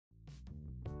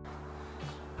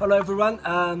Hello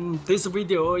everyone, this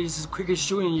video is quickly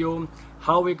showing you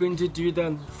how we're going to do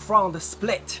the front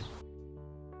split.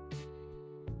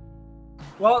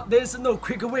 Well, there's no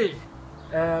quick way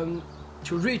to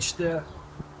reach the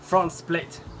front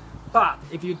split, but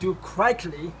if you do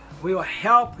correctly, we will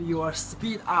help your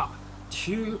speed up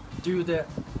to do the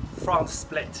front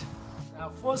split.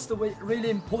 First way,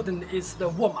 really important is the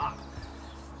warm up.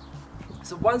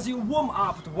 So once you warm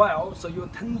up well, so your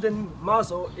tendon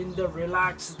muscle in the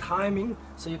relaxed timing,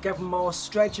 so you get more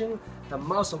stretching, the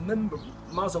muscle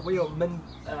will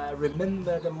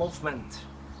remember the movement,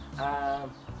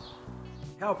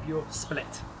 help you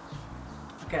split.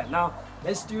 Okay, now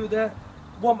let's do the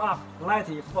warm up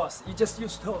lightly first. You just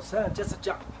use toes, just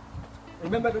jump.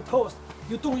 Remember the toes,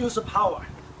 you don't use the power.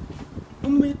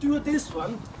 When we do this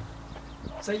one,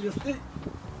 so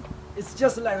it's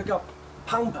just like a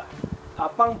pumper. A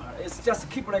bumper. It's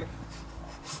just keep like,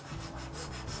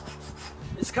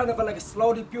 it's kind of like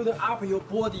slowly building up your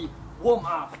body, warm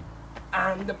up,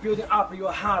 and building up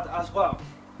your heart as well,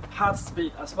 heart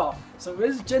speed as well. So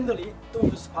very gently,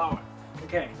 don't use power.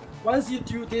 Okay, once you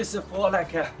do this for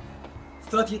like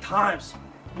 30 times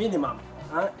minimum,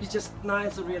 it's just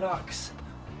nice relax.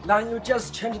 Now you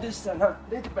just change this a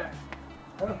little bit.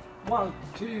 1,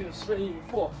 2, 3,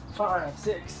 4, 5,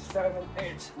 6, 7,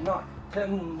 8, 9,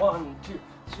 10, 1, 2,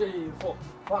 3, 4,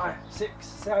 5, 6,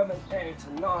 7, 8,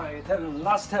 9, 10,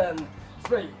 last 10,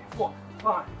 3, 4,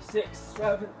 5, 6,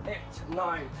 7, 8,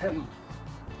 9, 10.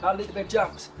 A little bit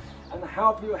jumps and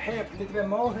help your hip a little bit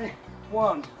more.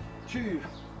 1, 2,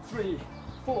 3,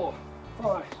 4,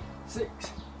 5,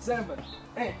 6, 7,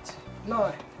 8,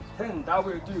 9, 10. That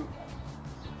will do.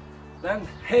 Then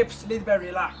hips a little bit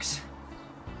relax.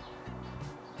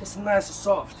 It's nice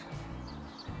soft.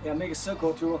 Yeah, make a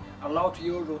circle to allow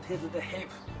you to rotate the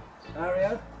hip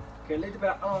area. Okay, a little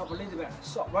bit up, a little bit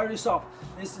soft, very soft.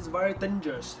 This is very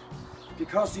dangerous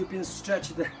because you've been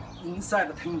stretched inside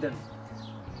the tendon.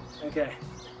 Okay,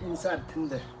 inside the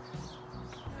tendon.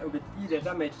 It will be either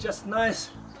damage. Just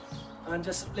nice and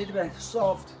just a little bit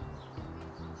soft.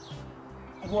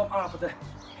 Warm up the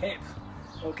hip.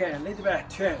 Okay, a little bit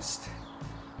twist,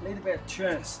 a little bit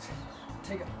twist.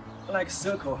 Take like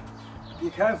circle.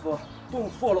 Be careful.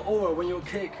 Don't fall over when you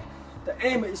kick. The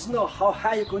aim is not how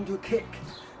high you're going to kick.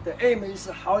 The aim is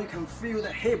how you can feel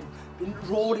the hip been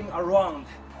rolling around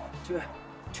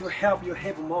to help your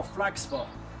hip more flexible.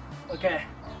 Okay.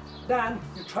 Then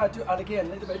you try to add again a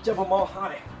little bit jump more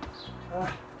high.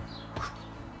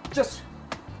 Just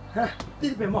a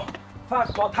little bit more.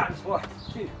 5 more times. 1,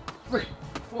 2, 3,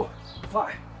 4,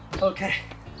 5. Okay.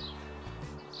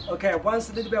 Okay. Once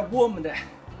a little bit warm there.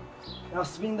 Now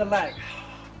swing the leg.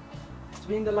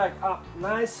 Swing the leg up,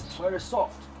 nice, very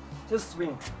soft. Just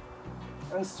swing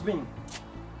and swing.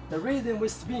 The reason we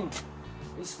swing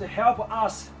is to help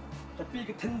us, the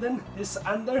big tendon, this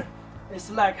under,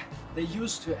 it's like they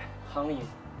used to hanging.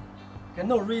 Okay,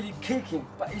 not really kicking,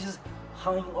 but it's just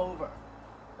hanging over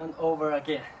and over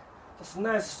again. Just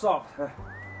nice, soft.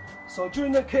 So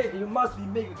during the kick, you must be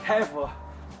make careful.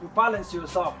 You balance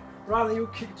yourself. Rather than you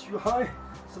kick too high,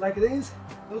 it's like this.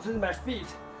 Notice my feet,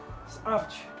 it's up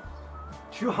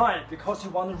too high because you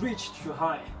want to reach too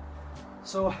high.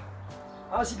 So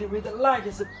actually with the leg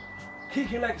is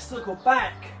kicking like circle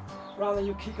back rather than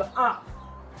you kick up,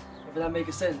 if that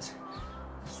makes sense.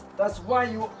 That's why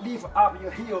you lift up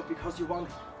your heel, because you want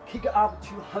to kick up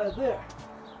too high there.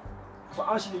 But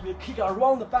actually we kick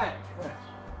around the back.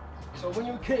 So when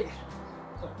you kick,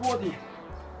 the body,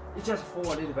 it just fall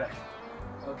a little bit.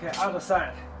 Okay, other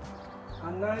side.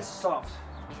 A nice soft.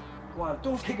 1,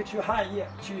 don't kick it too high yet.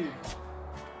 2,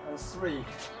 and 3, and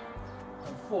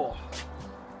 4,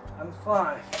 and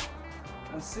 5,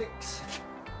 and 6,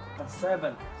 and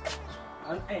 7,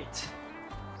 and 8,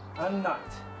 and 9.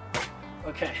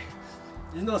 Okay,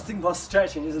 it's not simple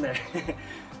stretching, isn't it?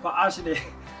 But actually,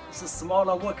 it's a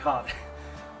smaller workout.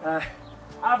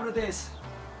 After this,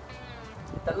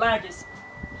 the leg is,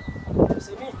 you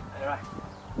see me? Alright,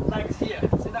 leg is here.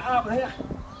 See the arm here?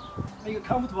 Make it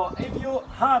comfortable. If your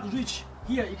heart reach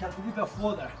here, you can a little bit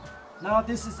further. Now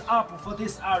this is up for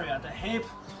this area, the hip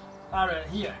area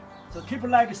here. So keep the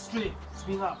leg straight,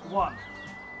 swing up. 1,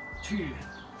 2,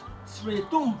 3.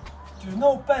 Do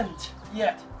not bend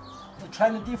yet. So try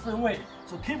a different way.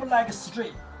 So keep the leg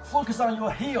straight. Focus on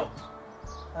your heel.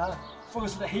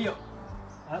 Focus the heel.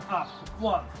 And up.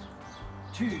 1,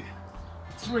 2,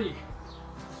 3,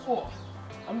 4,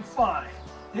 and 5.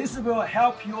 This will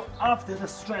help you after the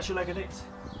stretch like this.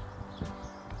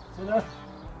 So that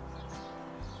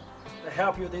will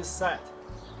help you this side.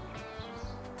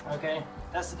 Okay,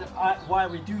 that's why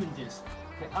we're doing this.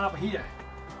 Okay, up here.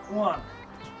 1,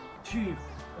 2.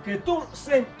 Okay,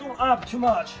 don't up too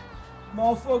much.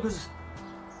 More focus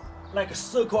like a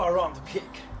circle around the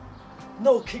kick.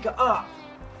 No kick up.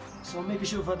 So make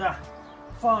sure for that.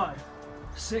 5,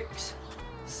 6,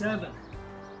 7,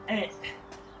 8,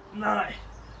 9,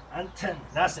 and 10.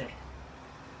 That's it.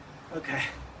 Okay.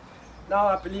 Now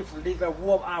I believe a little bit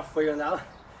warm up for you now.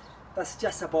 That's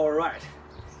just about right.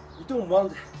 You don't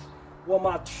want warm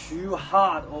up too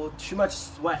hard or too much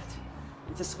sweat.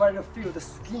 You just want to feel the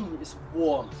skin is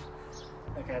warm.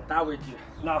 Okay, that will do.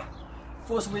 Now,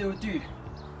 first we will do,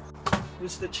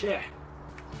 use the chair.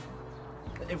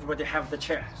 Everybody have the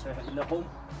chair, so in the home.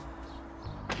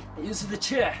 Use the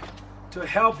chair to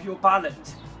help you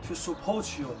balance, to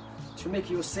support you, to make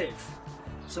you safe.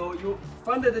 So you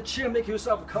find the chair, make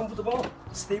yourself comfortable,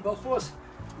 stable first,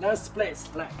 then split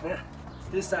like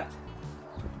this side.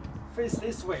 Face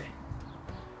this way.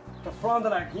 The front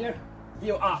leg here,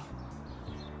 heel up,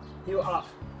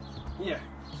 here.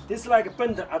 This leg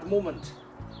bent at the moment.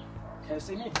 Can you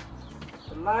see me?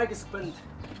 The leg is bent,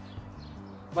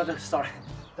 but sorry,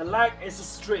 the leg is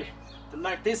straight. The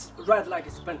leg, this right leg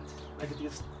is bent like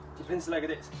this. Depends like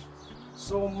this.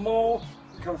 So more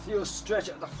you can feel stretch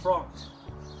at the front.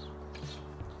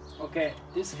 Okay,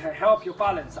 this can help you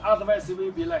balance. Otherwise, it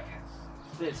will be like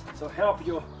this. So help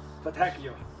you protect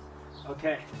you.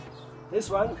 Okay, this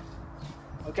one.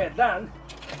 Okay, then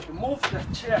you move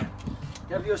the chair.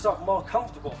 Give yourself more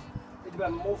comfortable. Little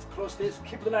bit move close this.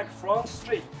 Keep the leg front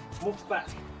straight. Move back.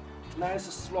 Nice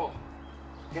slow.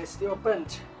 Okay, still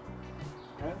bent.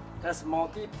 Okay, that's more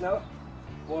deep now.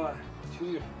 1,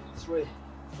 2, 3,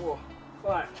 4,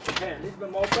 5. Okay, a little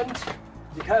bit more bent.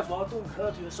 Be careful, don't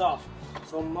hurt yourself.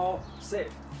 So more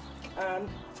safe and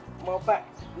more back.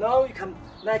 Now you can,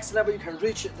 next level, you can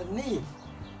reach the knee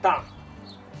down.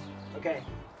 Okay,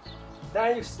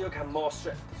 then you still can more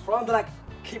straight. Front leg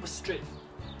keep straight.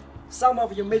 Some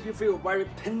of you maybe feel very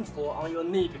painful on your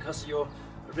knee because you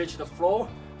reach the floor,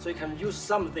 so you can use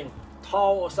something,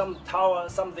 towel or some towel,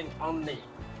 something on knee,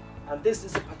 and this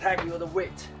is to protect your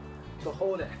weight to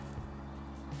hold it.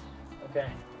 Okay,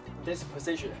 this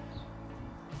position.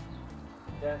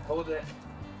 Then hold it,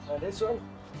 and this one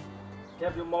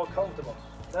give you more comfortable.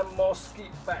 Then more skip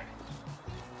back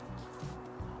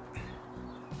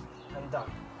and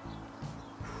down.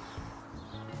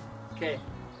 Okay,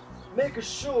 make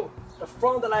sure the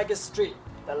front leg is straight.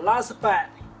 The last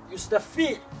back, use the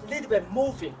feet a little bit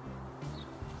moving.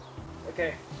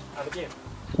 Okay, and again.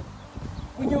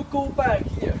 When you go back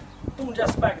here, don't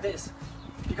just back this,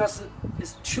 because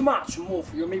it's too much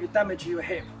move. You maybe damage your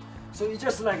hip. So you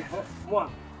just like 1,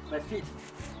 my feet,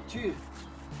 2,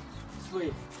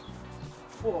 3,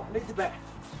 4, little bit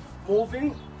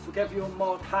moving to give you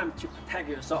more time to protect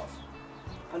yourself.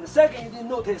 And the second, you did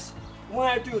notice when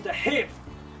I do the hip,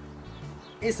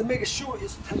 is make sure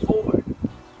it's turned over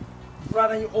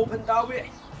rather than you open that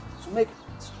way. So make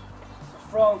the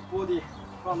front body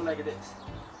from like this.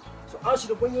 So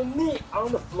actually, when your knee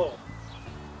on the floor,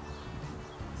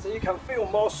 so you can feel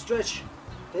more stretch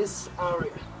this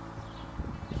area.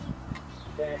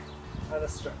 Okay, and a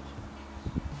stretch.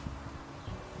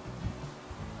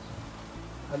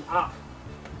 And up.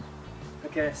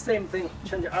 Okay, same thing,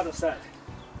 change the other side.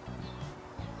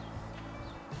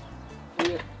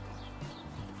 Here.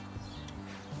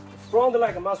 The front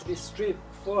leg must be straight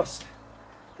first.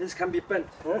 This can be bent.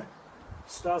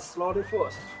 Start slowly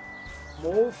first.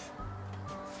 Move.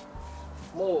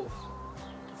 Move.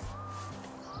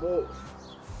 Move.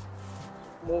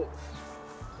 Move.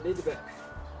 A little bit.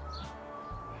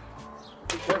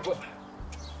 Be careful.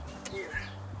 Here.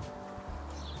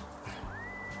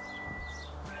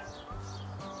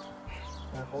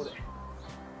 And hold it.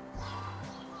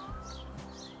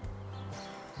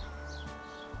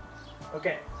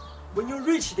 Okay, when you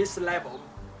reach this level,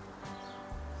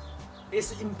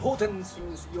 it's important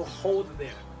things you hold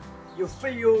there. You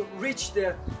feel you reach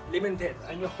the limited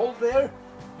and you hold there,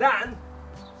 then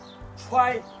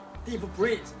try deep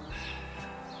breathe.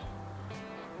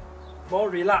 More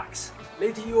relax.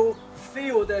 Let you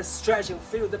feel the stretching,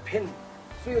 feel the pain,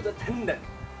 feel the tendon.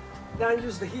 Then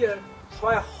use here,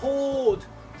 try hold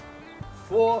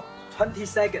for 20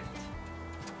 seconds.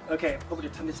 Okay, probably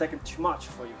 20 seconds too much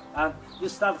for you. And you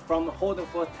start from holding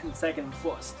for 10 seconds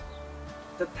first.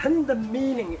 The tendon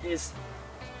meaning is,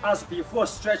 as before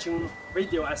stretching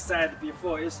video I said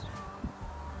before, is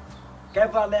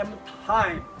give them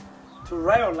time to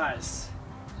realize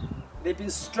they've been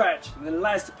stretched and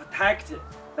less protected,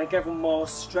 then give more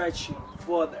stretching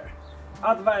further.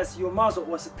 Otherwise your muscle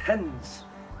was tense,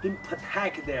 been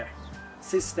protect their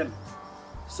system.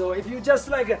 So if you just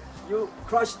like you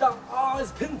crouch down, oh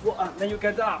it's painful, then you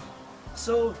get up.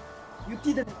 So you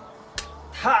didn't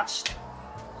touch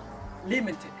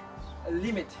limit.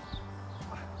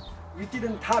 You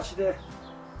didn't touch the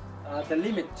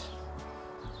limit.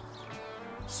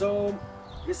 So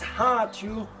it's hard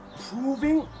to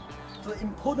proving. The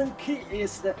important key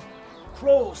is the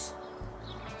close.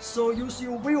 So use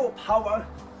your willpower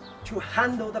to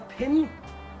handle the pin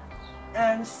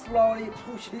and slowly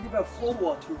push a little bit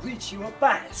forward to reach your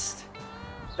best.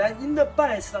 Then in the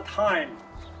best time,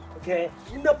 okay,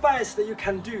 in the best you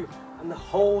can do and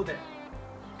hold it.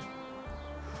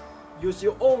 Use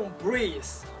your own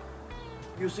breath.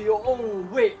 Use your own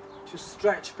weight to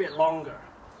stretch a bit longer.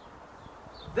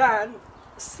 Then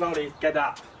slowly get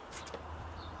up.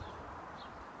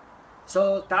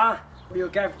 So that will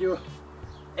give you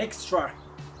extra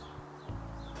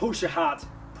push hard,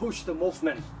 push the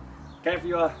movement, give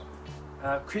you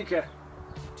quicker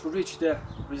to reach the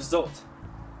result.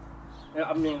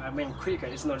 I mean quicker.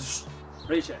 It's not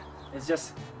richer. It's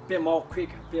just a bit more quick,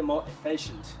 a bit more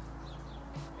efficient.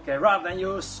 Okay, rather than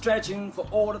you stretching for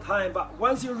all the time, but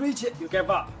once you reach it, you give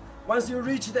up. Once you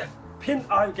reach the pin,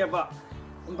 you give up.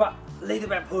 But a little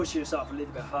bit push yourself a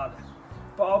little bit harder.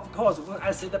 But of course, when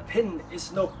I say the pin,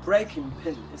 it's no breaking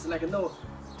pin. It's like no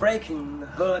breaking,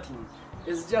 hurting.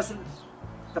 It's just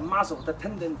the muscle, the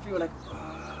tendon feel like,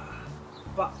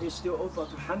 but you're still able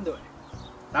to handle it.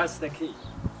 That's the key.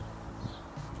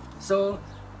 So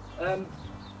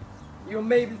you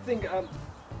maybe think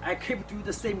I keep doing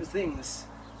the same things.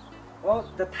 Well,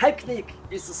 the technique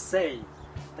is the same.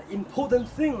 The important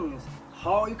thing is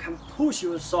how you can push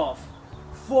yourself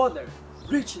further,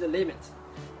 reach the limit.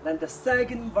 Then the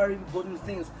second very important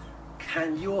thing is,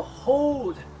 can you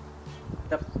hold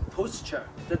the posture,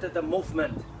 the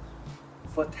movement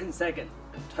for 10 seconds,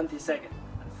 and 20 seconds,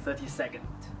 and 30 seconds.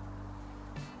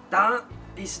 That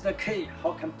is the key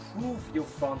how can prove your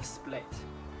front split.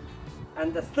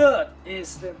 And the third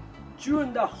is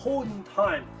during the holding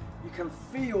time, you can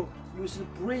feel, use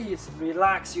breathe,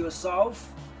 relax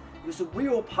yourself, use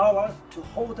willpower to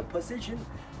hold the position.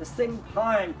 At the same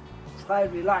time, try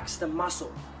relax the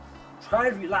muscle, try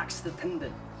relax the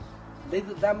tendon,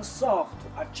 let them soft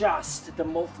to adjust the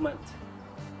movement.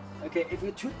 Okay, if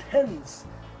you're too tense,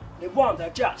 they won't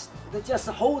adjust. They're just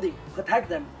holding, protect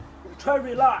them. If you try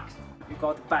relax, you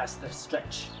got the best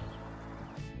stretch.